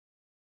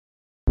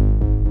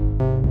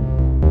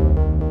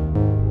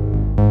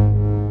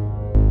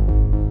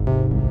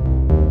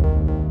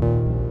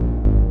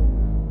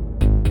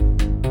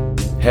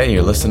Hey,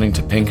 you're listening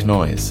to Pink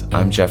Noise.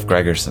 I'm Jeff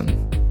Gregerson.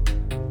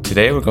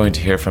 Today we're going to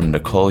hear from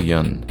Nicole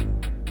Yun.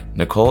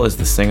 Nicole is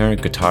the singer,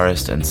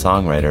 guitarist, and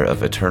songwriter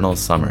of Eternal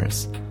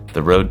Summers,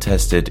 the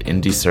road-tested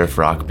indie surf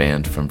rock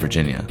band from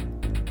Virginia.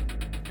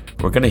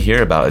 We're going to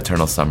hear about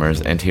Eternal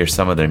Summers and hear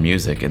some of their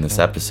music in this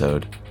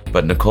episode,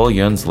 but Nicole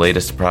Yun's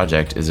latest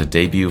project is a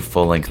debut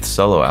full-length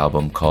solo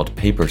album called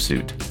Paper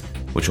Suit,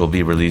 which will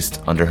be released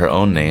under her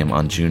own name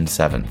on June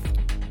 7th.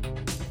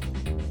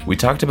 We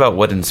talked about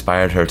what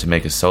inspired her to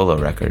make a solo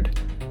record,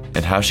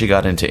 and how she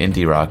got into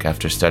indie rock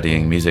after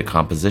studying music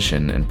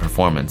composition and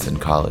performance in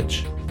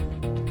college.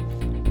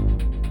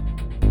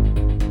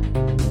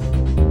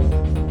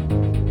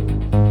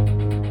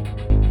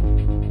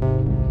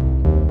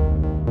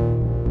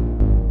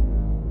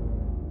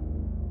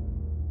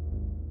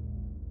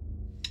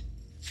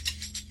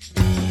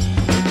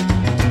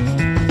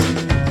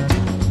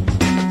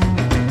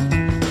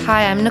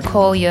 Hi, I'm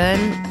Nicole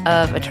Yun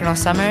of Eternal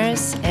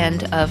Summers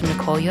and of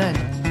Nicole Yun.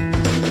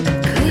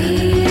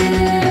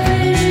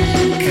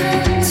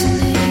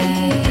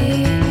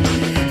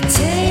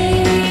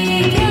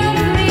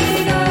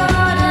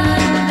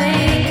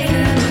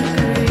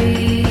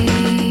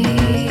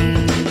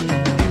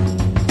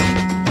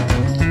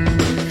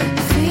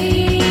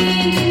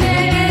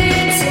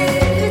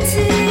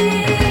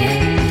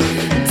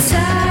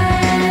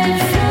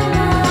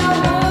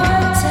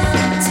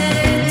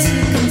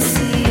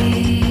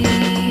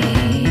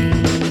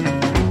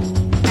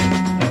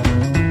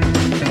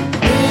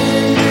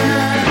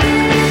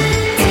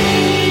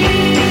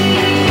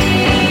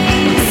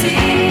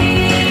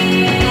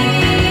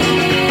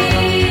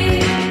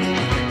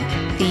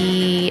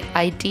 The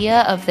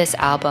idea of this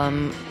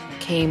album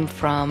came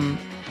from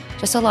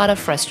just a lot of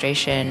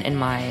frustration in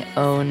my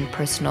own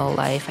personal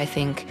life. I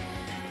think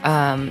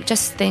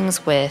just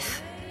things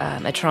with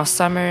Eternal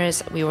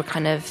Summers, we were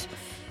kind of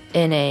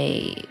in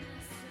a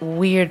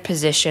weird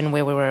position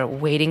where we were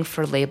waiting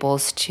for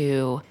labels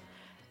to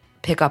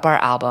pick up our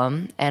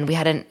album, and we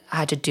hadn't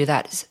had to do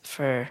that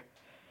for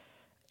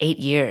 8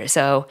 years.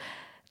 So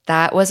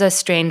that was a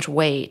strange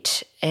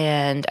wait.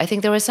 And I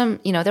think there was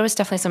there was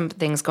definitely some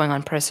things going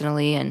on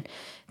personally and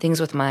things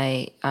with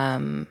my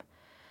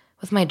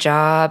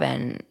job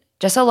and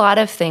just a lot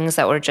of things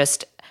that were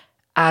just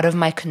out of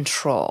my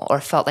control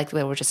or felt like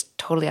they were just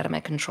totally out of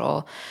my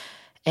control.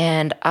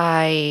 And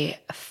I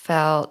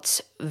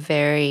felt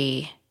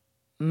very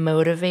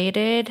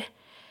motivated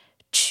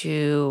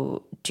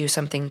to do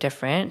something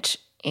different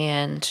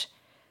and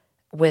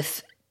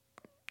with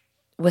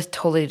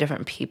totally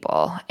different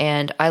people.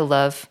 And I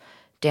love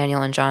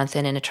Daniel and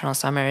Jonathan in Eternal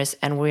Summers,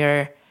 and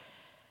we're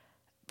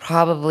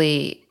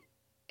probably,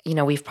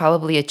 we've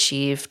probably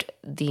achieved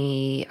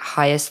the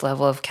highest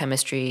level of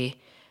chemistry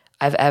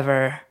I've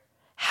ever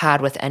had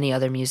with any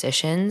other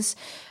musicians,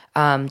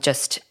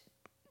 just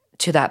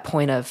to that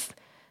point of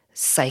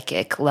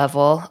psychic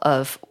level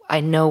of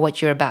I know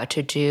what you're about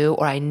to do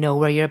or I know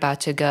where you're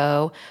about to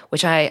go,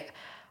 which it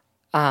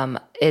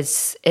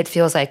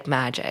feels like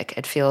magic.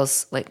 It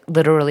feels like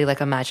literally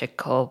like a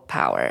magical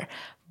power.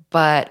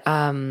 But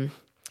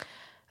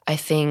I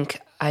think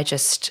I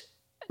just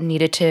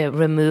needed to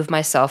remove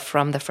myself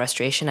from the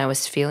frustration I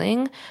was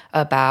feeling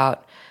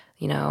about,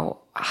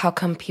 how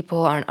come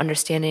people aren't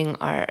understanding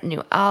our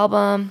new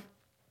album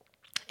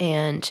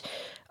and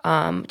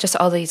just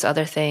all these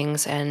other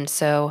things. And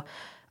so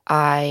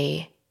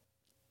I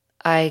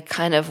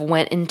kind of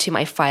went into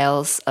my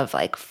files of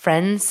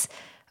friends,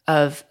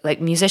 of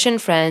musician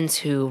friends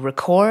who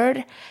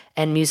record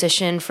and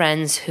musician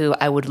friends who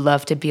I would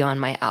love to be on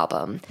my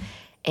album.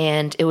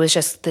 And it was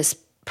just this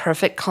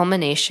perfect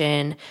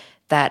culmination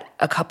that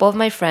a couple of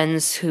my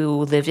friends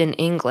who lived in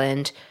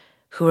England,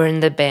 who were in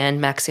the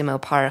band Maximo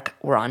Park,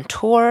 were on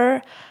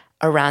tour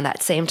around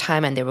that same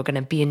time, and they were going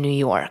to be in New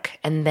York.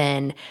 And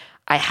then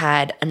I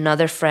had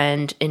another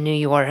friend in New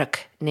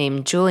York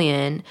named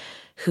Julian,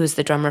 who's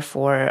the drummer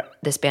for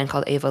this band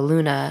called Ava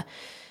Luna.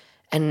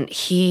 And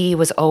he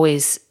was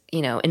always,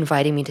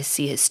 inviting me to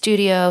see his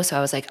studio. So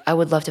I was like, I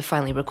would love to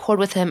finally record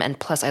with him. And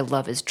plus, I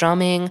love his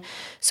drumming.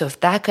 So if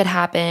that could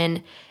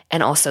happen,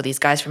 and also these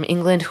guys from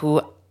England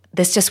who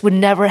this just would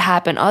never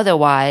happen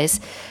otherwise,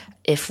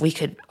 if we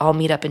could all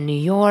meet up in New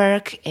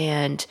York.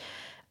 And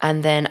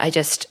then I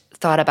just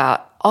thought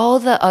about all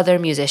the other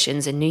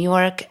musicians in New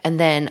York, and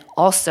then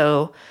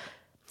also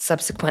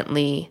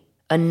subsequently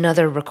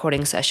another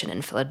recording session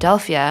in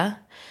Philadelphia,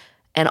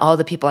 and all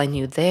the people I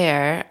knew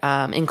there,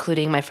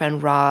 including my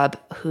friend Rob,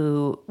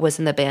 who was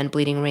in the band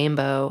Bleeding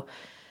Rainbow.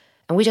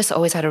 And we just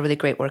always had a really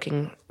great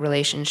working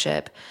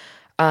relationship.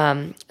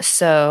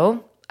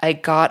 So I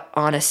got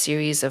on a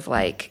series of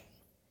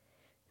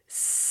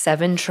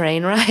 7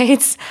 train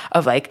rides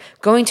of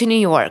going to New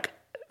York,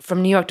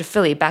 from New York to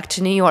Philly, back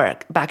to New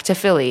York, back to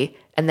Philly,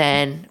 and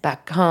then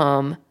back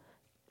home.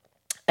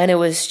 And it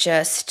was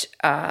just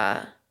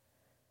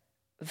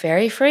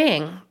very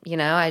freeing.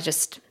 I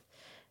just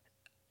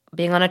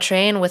being on a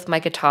train with my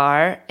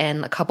guitar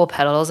and a couple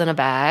pedals in a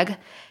bag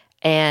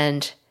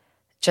and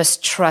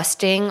just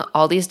trusting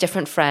all these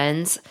different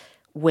friends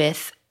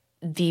with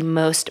the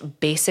most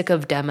basic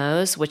of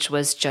demos, which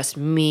was just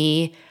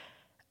me,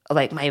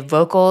 like my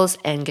vocals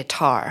and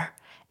guitar.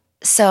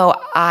 So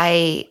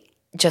I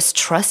just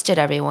trusted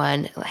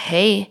everyone.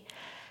 Hey,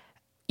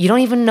 you don't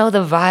even know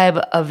the vibe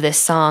of this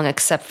song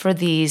except for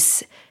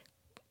these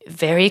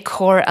very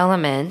core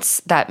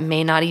elements that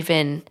may not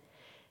even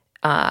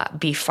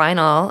be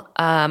final.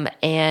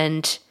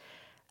 And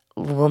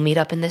we'll meet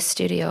up in this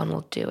studio and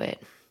we'll do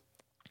it.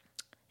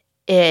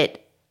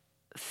 It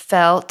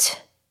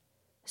felt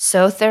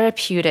so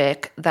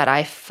therapeutic that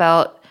I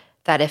felt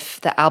that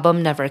if the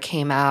album never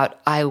came out,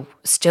 I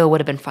still would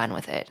have been fine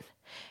with it,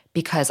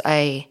 because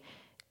I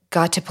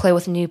got to play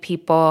with new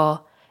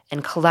people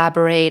and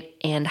collaborate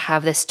and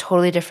have this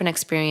totally different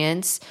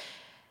experience.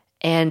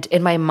 And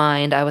in my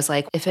mind, I was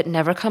like, if it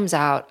never comes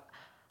out,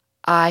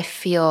 I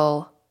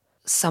feel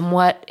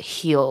somewhat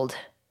healed.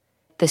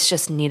 This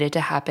just needed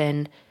to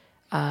happen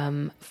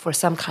for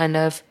some kind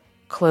of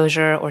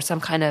closure or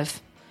some kind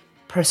of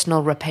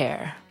personal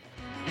repair.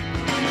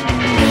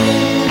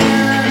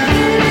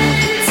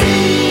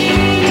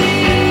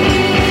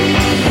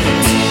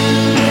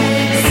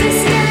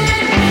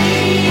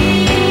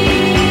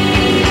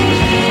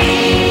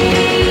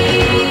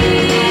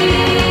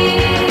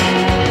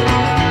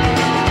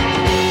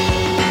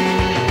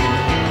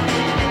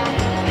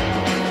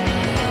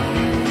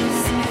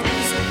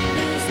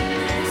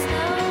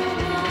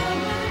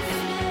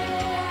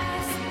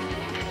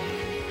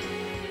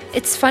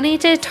 It's funny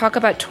to talk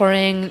about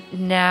touring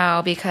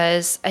now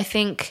because I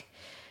think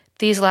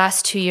these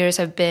last 2 years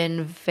have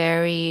been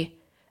very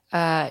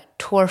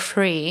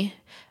tour-free.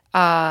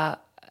 I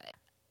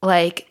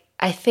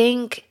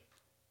think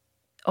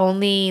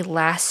only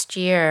last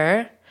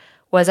year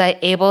was I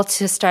able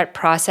to start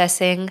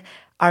processing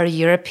our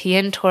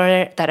European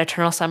tour that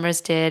Eternal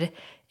Summers did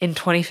in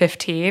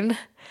 2015.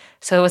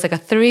 So it was like a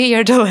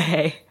 3-year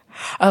delay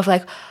of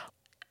like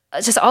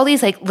just all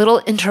these like little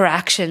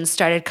interactions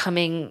started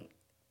coming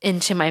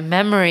into my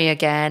memory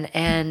again.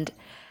 And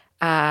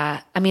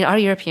our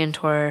European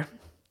tour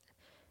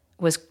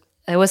was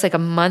like a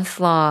month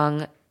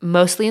long,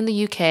 mostly in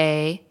the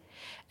UK,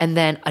 and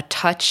then a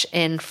touch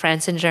in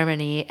France and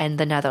Germany and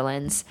the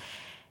Netherlands.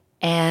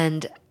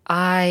 And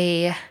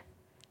I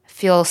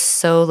feel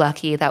so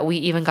lucky that we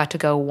even got to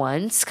go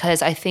once,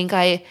 because I think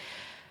I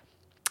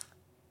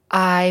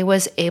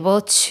was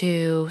able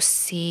to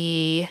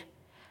see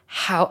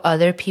how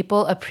other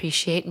people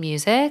appreciate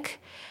music.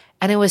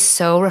 And it was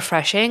so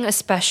refreshing,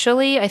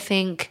 especially I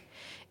think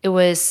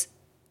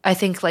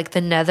like the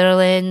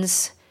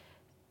Netherlands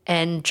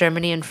and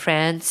Germany and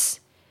France,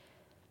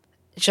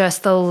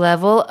 just the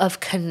level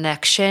of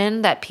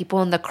connection that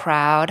people in the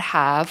crowd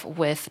have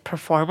with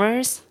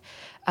performers.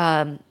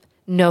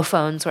 No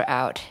phones were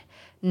out.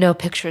 No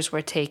pictures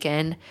were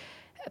taken.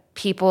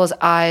 People's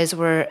eyes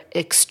were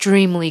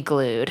extremely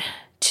glued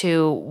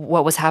to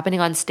what was happening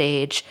on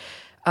stage.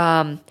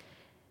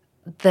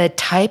 The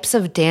types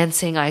of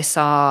dancing I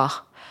saw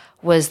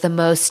was the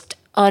most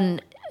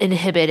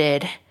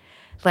uninhibited,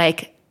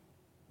 like,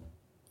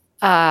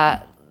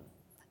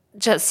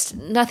 just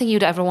nothing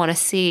you'd ever want to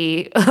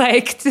see.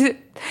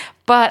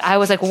 But I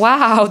was like,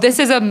 wow, this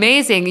is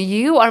amazing.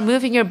 You are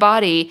moving your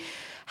body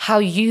how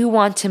you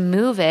want to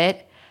move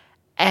it.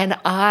 And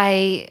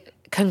I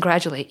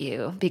congratulate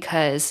you,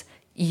 because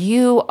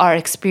you are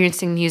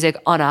experiencing music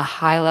on a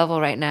high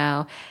level right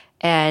now.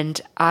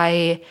 And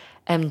I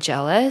am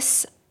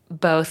jealous,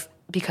 both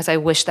because I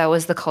wish that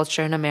was the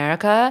culture in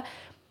America,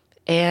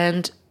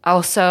 and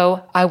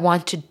also I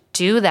want to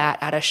do that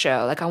at a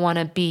show. Like, I want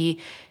to be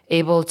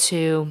able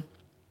to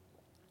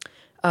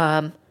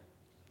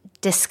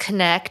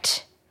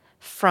disconnect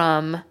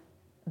from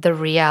the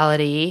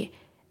reality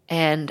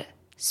and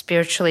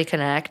spiritually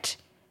connect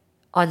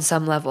on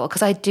some level.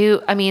 Because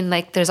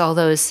there's all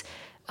those,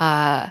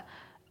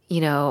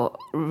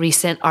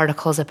 recent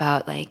articles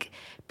about like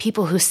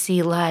people who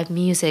see live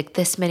music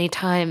this many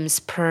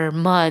times per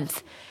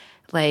month,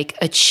 like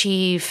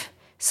achieve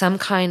some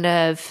kind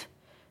of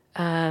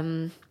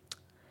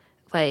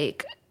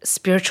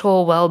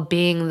spiritual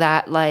well-being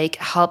that like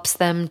helps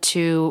them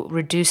to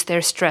reduce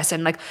their stress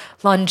and like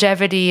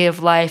longevity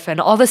of life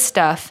and all this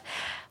stuff,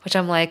 which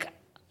I'm like,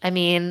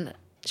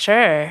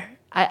 sure,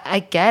 I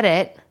get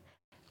it.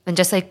 And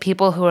just like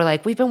people who are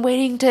like, we've been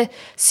waiting to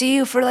see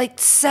you for like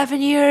 7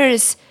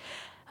 years.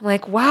 I'm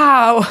like,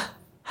 wow,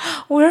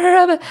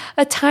 we're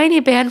a tiny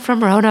band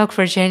from Roanoke,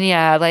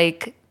 Virginia.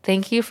 Like,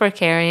 thank you for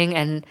caring,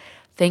 and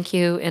thank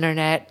you,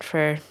 internet,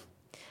 for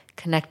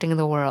connecting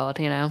the world,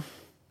 you know?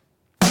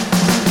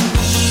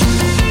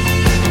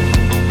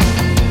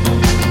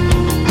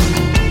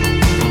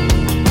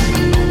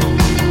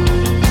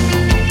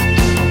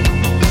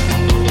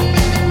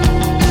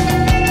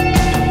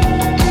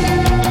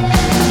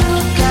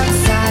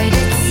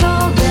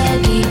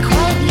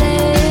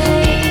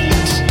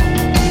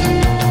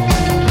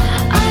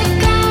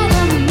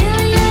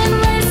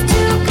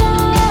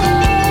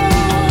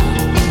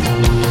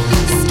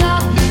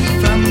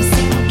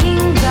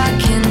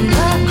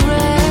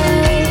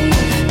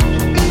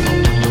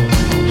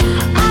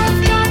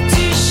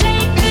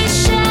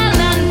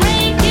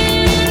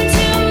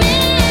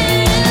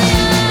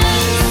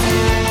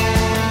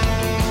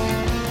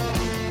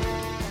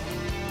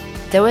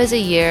 There was a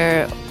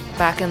year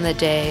back in the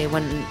day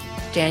when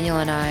Daniel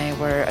and I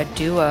were a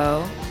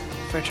duo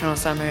for Eternal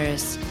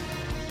Summers.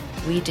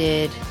 We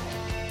did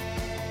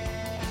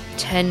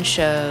 10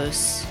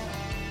 shows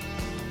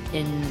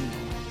in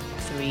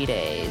 3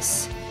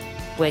 days.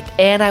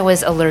 And I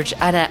was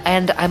allergic,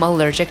 and I'm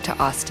allergic to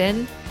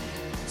Austin.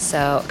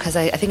 So, because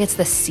I think it's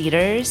the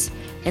Cedars.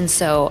 And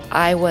so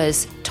I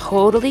was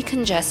totally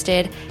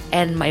congested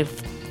and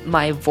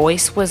my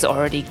voice was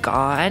already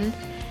gone.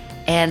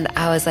 And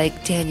I was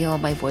like, Daniel,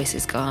 my voice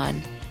is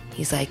gone.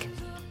 He's like,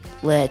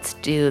 let's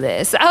do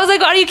this. I was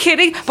like, are you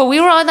kidding? But we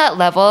were on that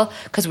level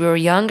because we were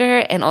younger,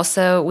 and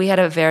also we had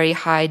a very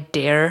high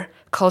dare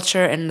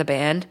culture in the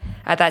band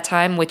at that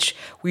time, which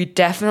we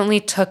definitely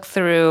took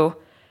through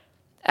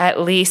at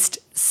least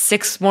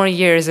 6 more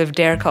years of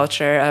dare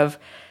culture of,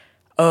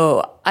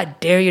 oh, I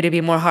dare you to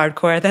be more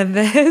hardcore than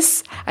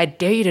this. I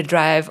dare you to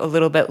drive a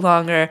little bit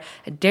longer.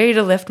 I dare you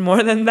to lift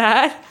more than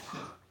that.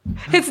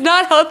 It's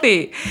not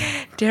healthy.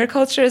 Dare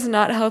culture is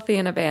not healthy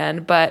in a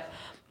band, but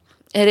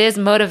it is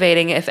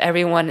motivating if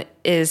everyone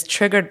is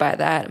triggered by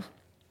that.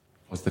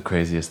 What's the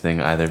craziest thing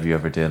either of you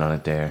ever did on a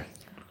dare?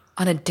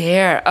 On a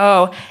dare?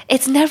 Oh,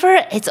 it's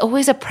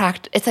always a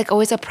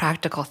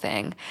practical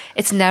thing.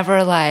 It's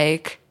never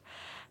like,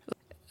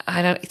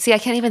 I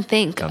can't even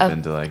think jump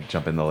in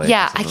the lake.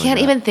 Yeah, I can't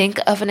even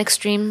think of an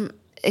extreme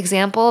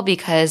example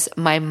because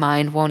my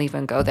mind won't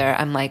even go there.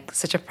 I'm like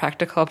such a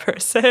practical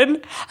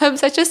person. I'm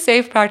such a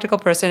safe, practical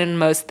person in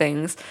most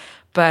things.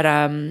 But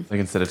like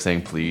instead of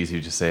saying please, you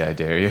just say I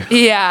dare you.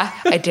 Yeah,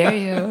 I dare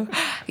you.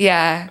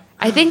 Yeah.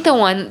 I think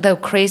the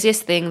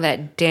craziest thing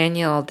that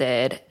Daniel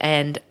did,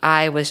 and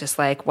I was just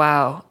like,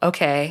 wow,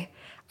 okay,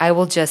 I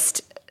will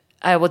just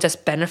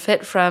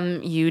benefit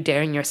from you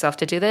daring yourself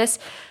to do this,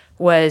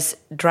 was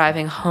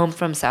driving home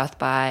from South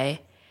by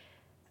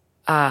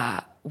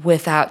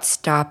without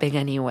stopping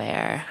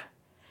anywhere.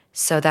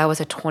 So that was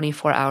a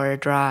 24-hour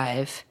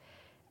drive,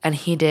 and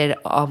he did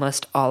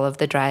almost all of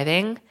the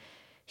driving.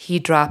 He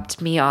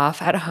dropped me off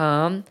at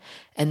home,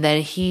 and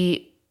then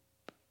he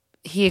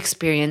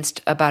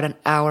experienced about an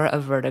hour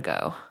of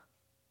vertigo.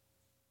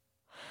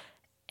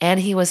 And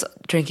he was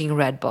drinking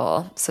Red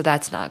Bull, so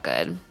that's not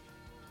good.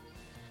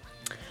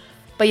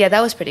 But yeah,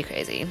 that was pretty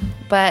crazy.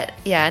 But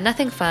yeah,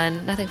 nothing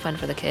fun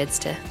for the kids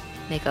to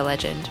make a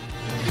legend.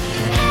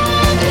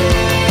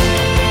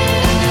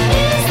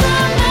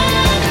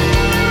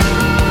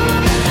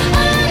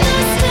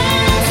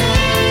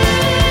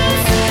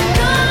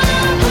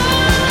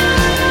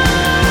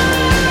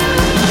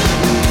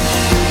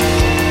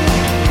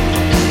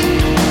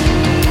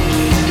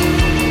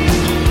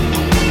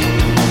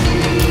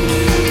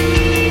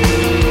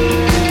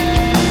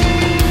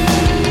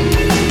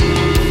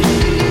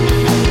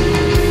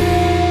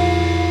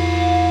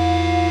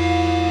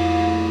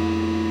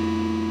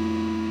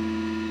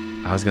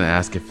 I was going to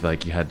ask if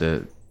like you had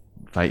to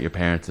fight your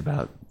parents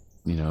about,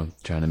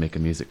 trying to make a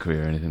music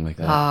career or anything like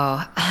that.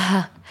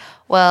 Oh,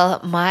 well,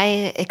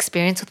 my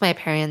experience with my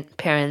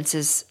parents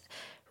is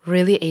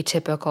really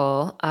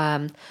atypical.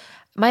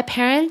 My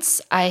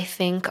parents, I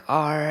think,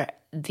 are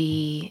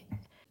the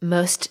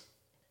most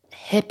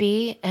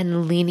hippie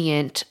and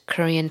lenient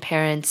Korean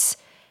parents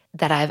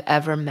that I've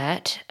ever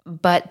met,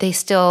 but they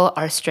still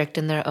are strict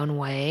in their own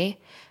way.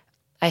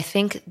 I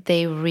think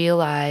they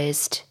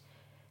realized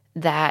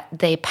that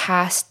they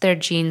passed their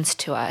genes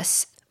to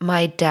us.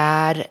 My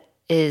dad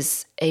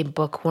is a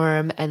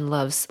bookworm and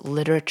loves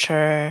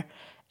literature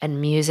and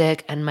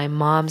music, and my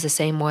mom's the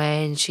same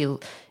way, and she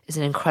is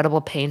an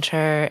incredible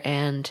painter,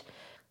 and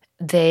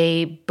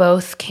they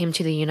both came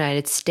to the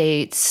United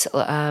States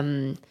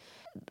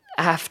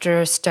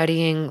after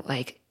studying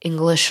like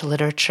English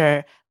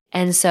literature.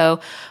 And so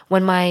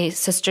when my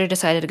sister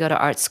decided to go to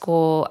art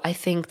school, I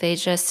think they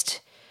just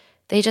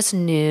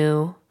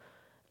knew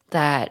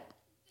that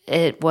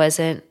it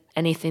wasn't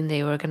anything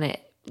they were going to,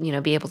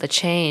 be able to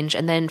change.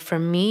 And then for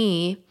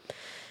me,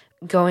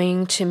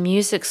 going to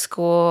music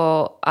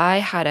school, I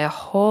had a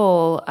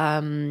whole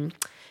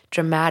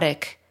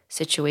dramatic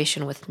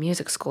situation with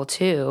music school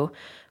too,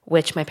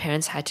 which my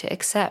parents had to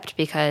accept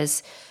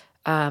because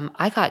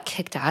I got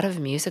kicked out of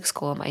music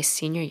school my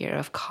senior year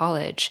of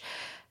college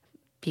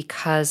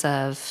because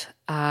of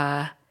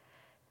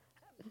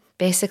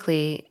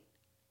basically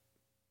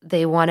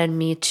they wanted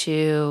me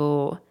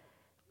to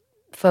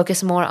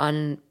focus more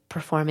on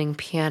performing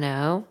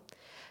piano,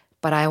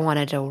 but I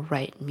wanted to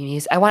write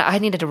music. I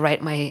needed to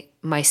write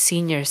my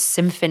senior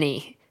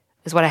symphony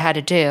is what I had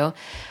to do.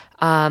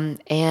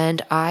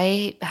 And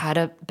I had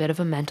a bit of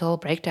a mental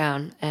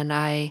breakdown, and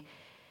I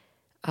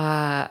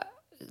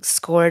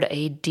scored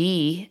a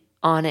D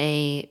on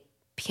a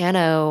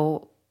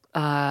piano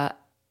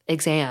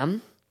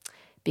exam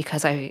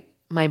because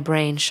my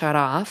brain shut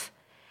off,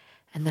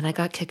 and then I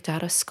got kicked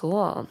out of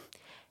school.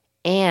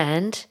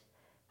 And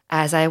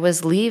as I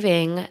was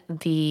leaving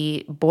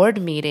the board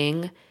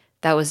meeting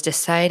that was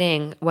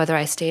deciding whether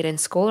I stayed in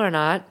school or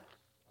not,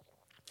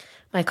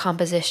 my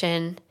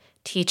composition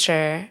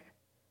teacher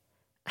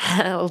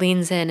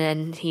leans in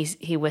and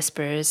he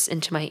whispers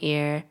into my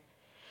ear,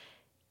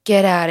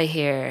 "Get out of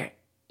here.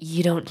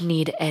 you don't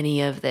need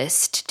any of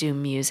this to do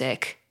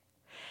music.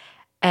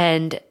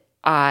 And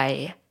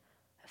I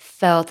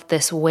felt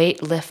this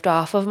weight lift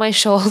off of my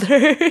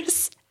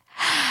shoulders.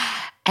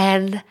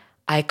 And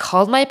I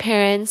called my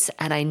parents,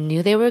 and I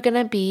knew they were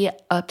going to be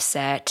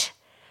upset.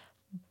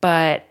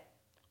 But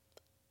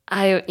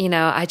I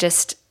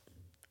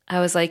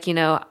was like,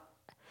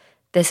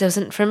 this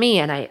isn't for me.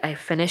 And I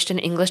finished an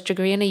English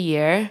degree in a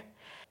year.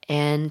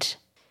 And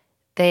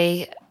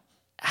they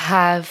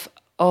have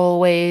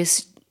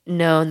always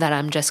known that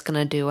I'm just going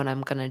to do what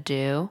I'm going to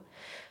do.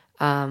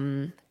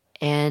 And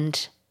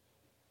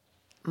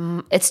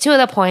it's to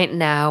the point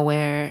now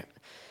where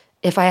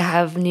if I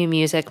have new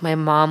music, my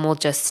mom will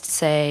just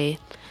say,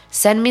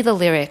 send me the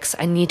lyrics.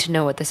 I need to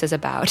know what this is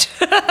about.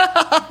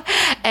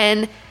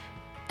 and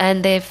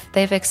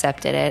they've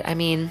accepted it. I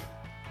mean,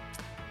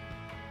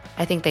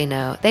 I think they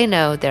know. They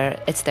know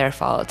it's their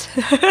fault.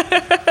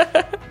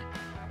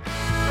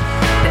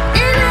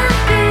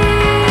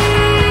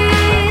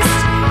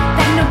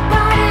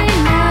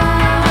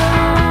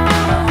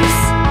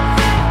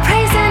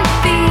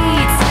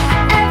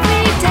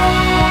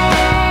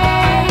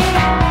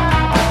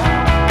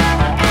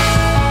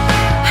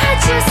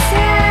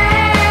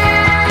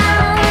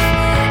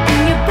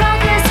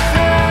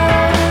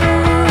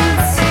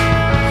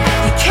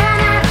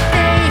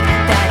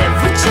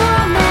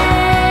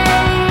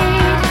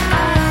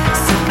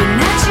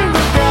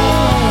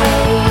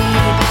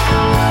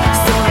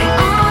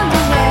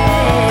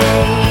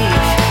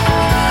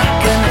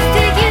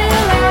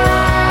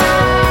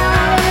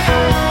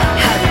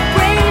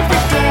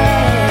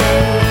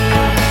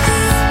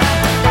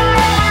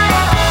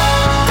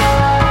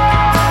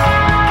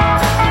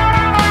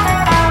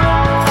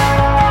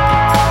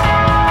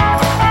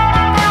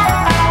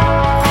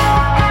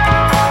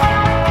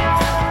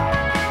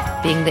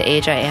 Being the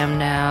age I am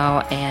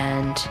now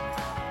and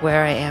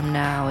where I am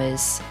now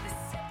is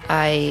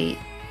I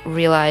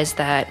realize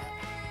that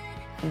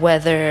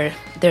whether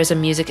there's a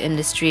music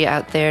industry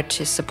out there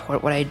to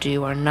support what I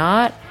do or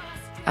not,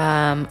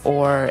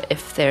 or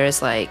if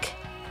there's like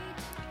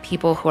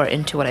people who are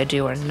into what I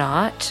do or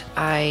not,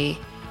 I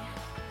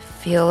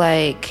feel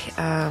like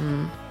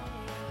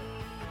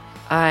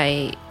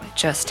I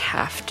just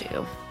have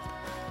to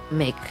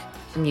make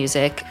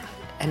music,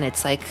 and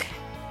it's like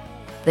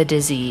the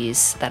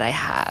disease that I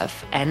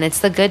have. And it's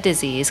the good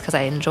disease because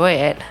I enjoy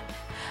it.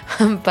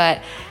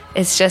 But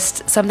it's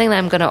just something that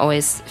I'm going to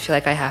always feel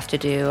like I have to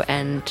do.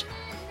 And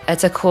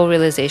it's a cool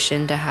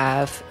realization to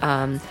have,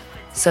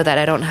 so that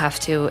I don't have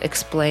to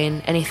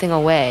explain anything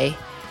away,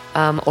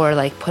 or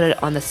like put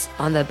it on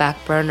the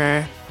back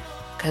burner,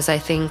 because I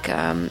think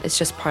it's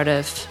just part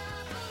of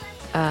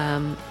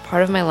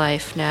my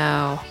life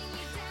now.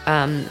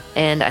 And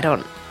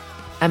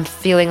I'm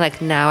feeling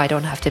like now I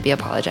don't have to be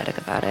apologetic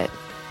about it.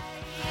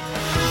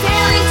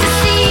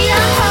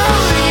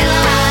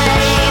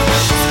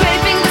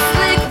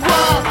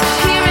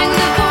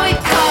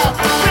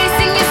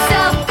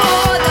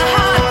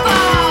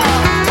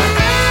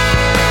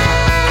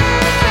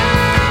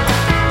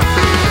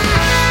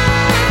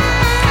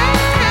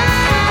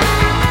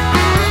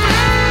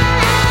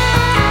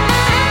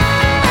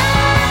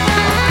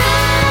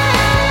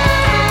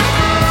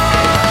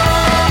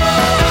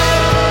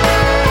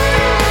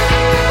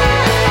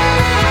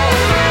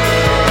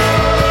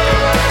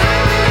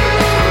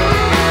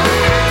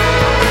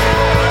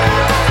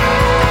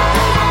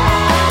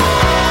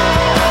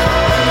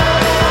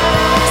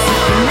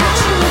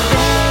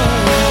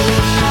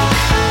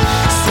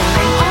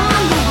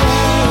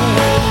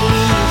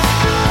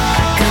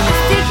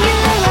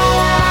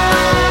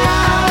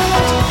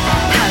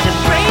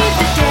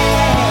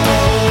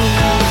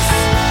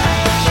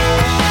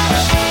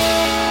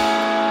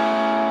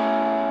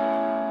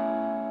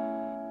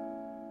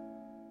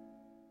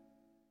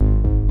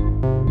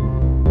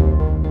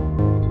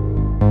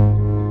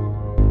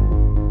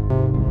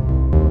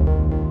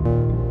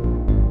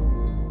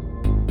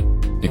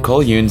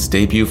 Nicole Yoon's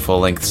debut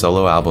full-length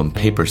solo album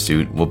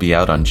Papersuit will be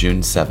out on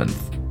June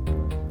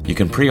 7th. You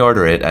can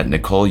pre-order it at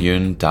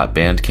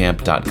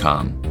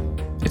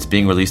nicoleyoon.bandcamp.com. It's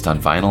being released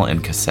on vinyl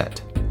and cassette.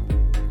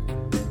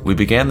 We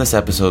began this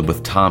episode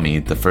with Tommy,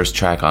 the first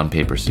track on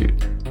Papersuit.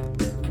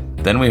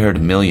 Then we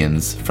heard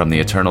Millions from the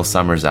Eternal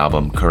Summers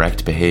album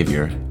Correct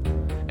Behavior.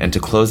 And to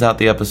close out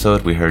the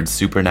episode, we heard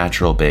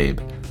Supernatural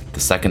Babe, the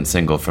second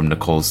single from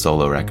Nicole's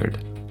solo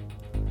record.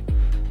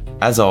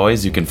 As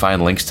always, you can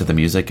find links to the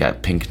music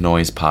at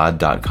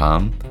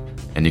pinknoisepod.com,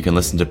 and you can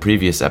listen to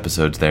previous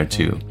episodes there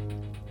too.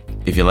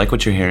 If you like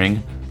what you're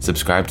hearing,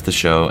 subscribe to the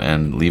show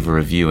and leave a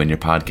review in your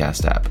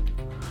podcast app.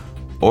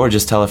 Or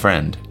just tell a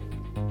friend.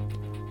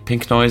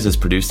 Pink Noise is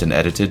produced and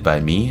edited by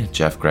me,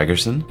 Jeff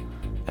Gregerson,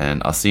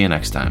 and I'll see you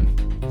next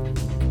time.